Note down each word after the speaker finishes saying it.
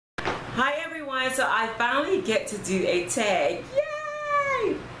everyone, so I finally get to do a tag.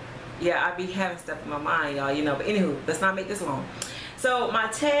 Yay! Yeah, I be having stuff in my mind, y'all, you know, but anywho, let's not make this long. So my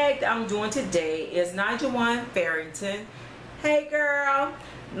tag that I'm doing today is Nijawan Farrington. Hey girl,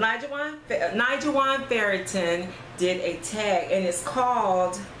 Nijawan Farrington did a tag, and it's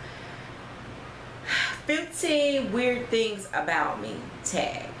called 15 Weird Things About Me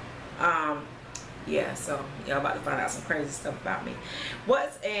tag. Yeah, so y'all about to find out some crazy stuff about me.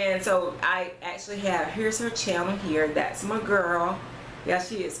 And so I actually have, here's her channel here. That's my girl. Yeah,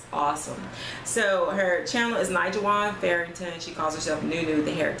 she is awesome. So her channel is Nijawan Farrington. She calls herself Nunu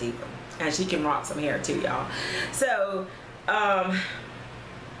the Hair Diva, and she can rock some hair too, y'all. So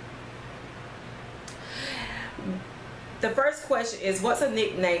the first question is, what's a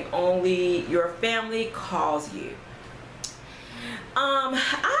nickname only your family calls you?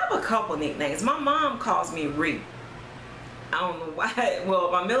 I have a couple nicknames. My mom calls me Reet. I don't know why.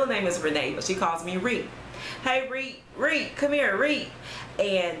 Well, my middle name is Renee, but she calls me Reet. Hey Reet, come here, Reet.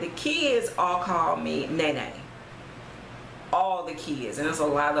 And the kids all call me Nene. All the kids, and there's a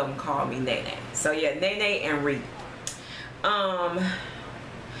lot of them call me Nene. So yeah, Nene and Reet.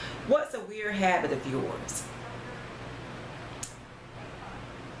 What's a weird habit of yours?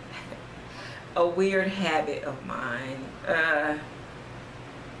 A weird habit of mine. What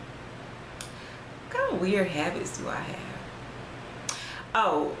kind of weird habits do I have?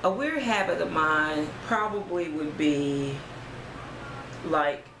 Oh, a weird habit of mine probably would be,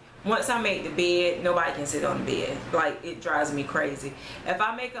 like, once I make the bed, nobody can sit on the bed. Like, it drives me crazy. If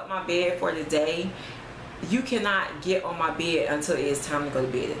I make up my bed for the day, you cannot get on my bed until it's time to go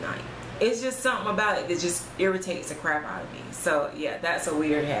to bed at night. It's just something about it that just irritates the crap out of me. So yeah, that's a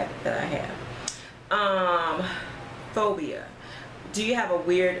weird habit that I have. Phobia. Do you have a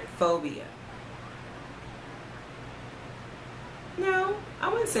weird phobia? No, I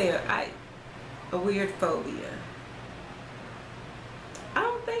wouldn't say a weird phobia. I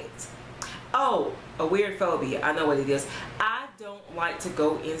don't think so. Oh, a weird phobia. I know what it is. I don't like to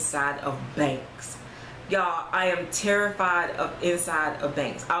go inside of banks. Y'all, I am terrified of inside of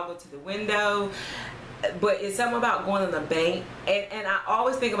banks. I'll go to the window, but it's something about going in the bank, and I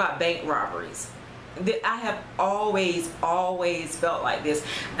always think about bank robberies. I have always felt like this,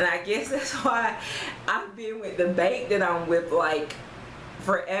 and I guess that's why I've been with the bank that I'm with like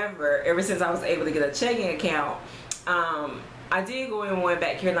forever, ever since I was able to get a checking account. I did go in one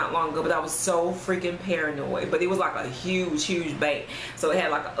back here not long ago, but I was so freaking paranoid. But it was like a huge bank, so it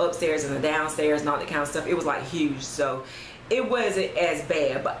had like an upstairs and a downstairs and all that kind of stuff. It was like huge, so it wasn't as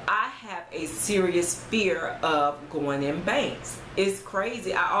bad. But I have a serious fear of going in banks. It's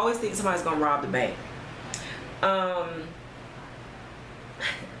crazy. I always think somebody's gonna rob the bank.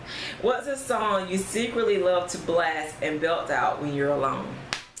 What's a song you secretly love to blast and belt out when you're alone?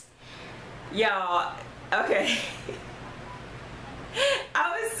 Y'all, okay.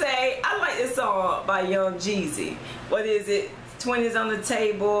 I would say I like this song by Young Jeezy. What is it? 20s on the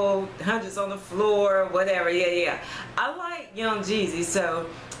table, 100s on the floor, whatever. Yeah. I like Young Jeezy, so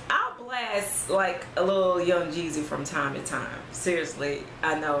I'll blast like a little Young Jeezy from time to time. Seriously,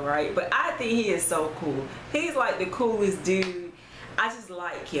 I know, right? But I think he is so cool. He's like the coolest dude. I just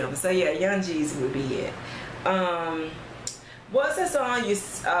like him. So yeah, Young Jeezy would be it. What's a song you?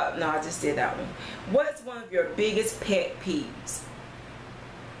 No, I just did that one. What's one of your biggest pet peeves?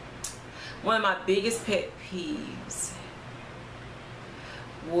 One of my biggest pet peeves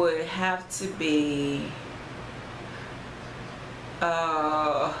would have to be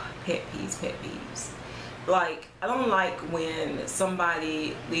pet peeves. Like, I don't like when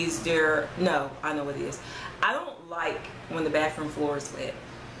somebody leaves their, no, I know what it is. I don't like when the bathroom floor is wet.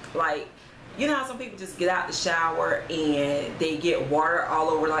 Like, you know how some people just get out the shower and they get water all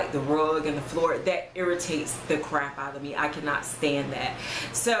over like the rug and the floor? That irritates the crap out of me. I cannot stand that.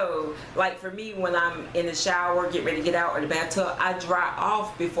 So like for me, when I'm in the shower, get ready to get out, or the bathtub, I dry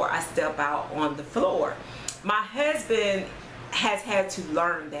off before I step out on the floor. My husband has had to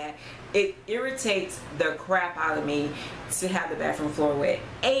learn that. It irritates the crap out of me to have the bathroom floor wet.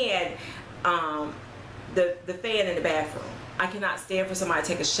 And the fan in the bathroom. I cannot stand for somebody to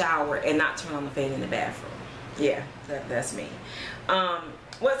take a shower and not turn on the fan in the bathroom. Yeah, that's me.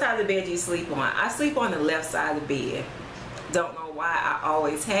 What side of the bed do you sleep on? I sleep on the left side of the bed. Don't know why, I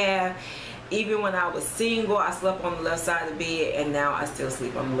always have. Even when I was single, I slept on the left side of the bed, and now I still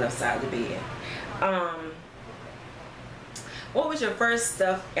sleep on the left side of the bed. What was your first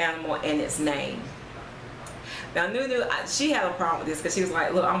stuffed animal and its name? Now Nunu, she had a problem with this because she was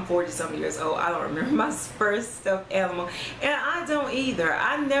like, look, I'm 40-something years old. I don't remember my first stuffed animal. And I don't either.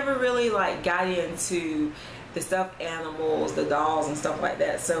 I never really like got into the stuffed animals, the dolls and stuff like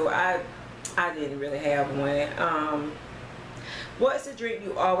that. So I I didn't really have one. What's the drink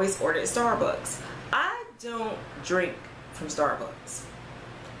you always order at Starbucks? I don't drink from Starbucks.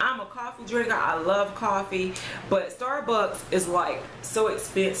 I'm a coffee drinker. I love coffee, but Starbucks is like so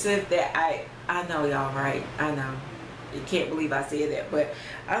expensive that I know y'all, right? I know. You can't believe I said that, but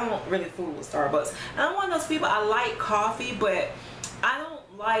I don't really fool with Starbucks. And I'm one of those people, I like coffee, but I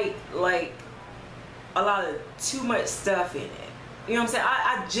don't like a lot of too much stuff in it. You know what I'm saying?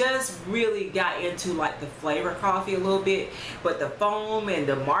 I just really got into like the flavor coffee a little bit, but the foam and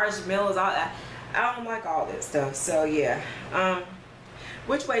the marshmallows, I don't like all that stuff. So yeah.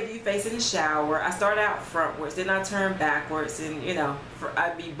 Which way do you face in the shower? I start out frontwards, then I turn backwards, and you know,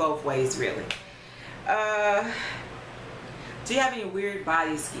 I'd be both ways really. Do you have any weird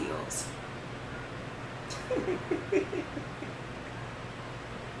body skills?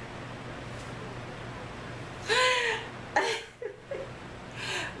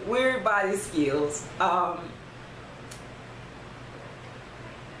 Weird body skills.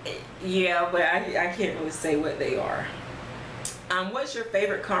 Yeah, but I can't really say what they are. What's your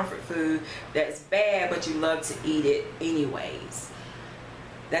favorite comfort food that's bad but you love to eat it anyways?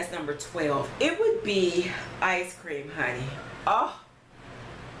 That's number 12. It would be ice cream, honey. Oh,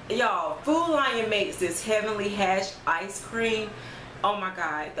 y'all, Food Lion makes this heavenly hash ice cream. Oh my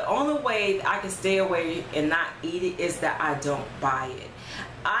God, the only way I can stay away and not eat it is that I don't buy it.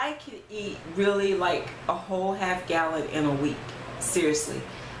 I can eat really like a whole half gallon in a week. Seriously.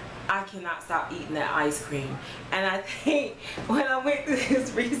 I cannot stop eating that ice cream. And I think when I went through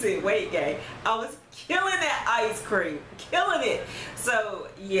this recent weight gain, I was killing that ice cream, killing it. So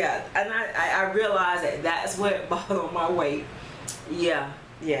yeah, and I realized that that's what brought on my weight. Yeah,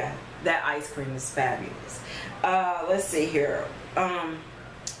 that ice cream is fabulous. Let's see here.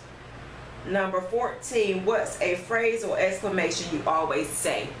 Number 14, what's a phrase or exclamation you always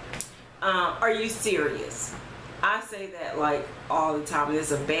say? Are you serious? I say that like all the time. It's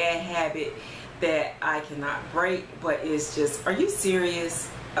a bad habit that I cannot break, but it's just, are you serious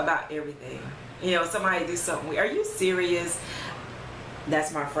about everything? You know, somebody do something weird. Are you serious?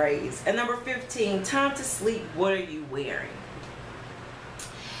 That's my phrase. And number 15, time to sleep. What are you wearing?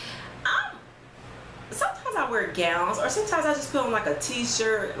 Sometimes I wear gowns, or sometimes I just put on like a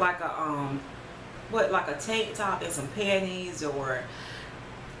t-shirt, like a like a tank top and some panties, or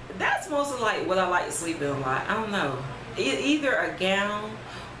that's mostly like what I like to sleep in a lot. I don't know, either a gown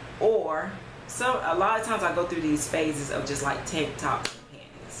or a lot of times I go through these phases of just like tank tops and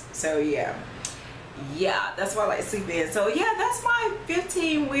panties. So yeah, that's what I like to sleep in. So yeah, that's my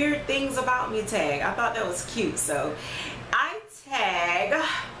 15 weird things about me tag. I thought that was cute. So I tag,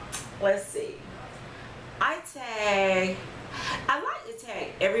 let's see, I like to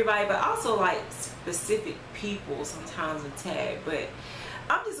tag everybody, but also like specific people sometimes I tag. But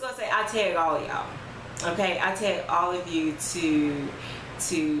I'm just gonna say I tag all of y'all. Okay, I tag all of you to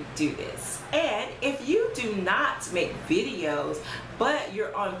do this. And if you do not make videos, but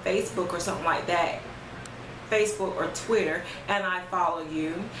you're on Facebook or something like that, Facebook or Twitter, and I follow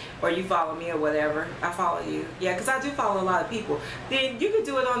you, or you follow me or whatever, I follow you. Yeah, because I do follow a lot of people. Then you can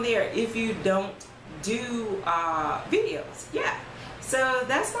do it on there if you don't do videos. Yeah, so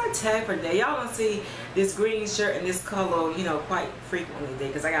that's my tag for today. Y'all gonna see this green shirt and this color, you know, quite frequently today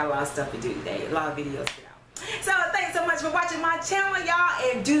because I got a lot of stuff to do today, a lot of videos to get out. So thanks so much for watching my channel,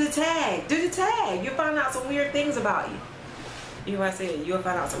 y'all, and do the tag. You'll find out some weird things about you. You know what I said? You'll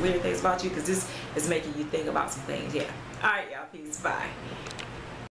find out some weird things about you because this is making you think about some things. Yeah. All right, y'all. Peace. Bye.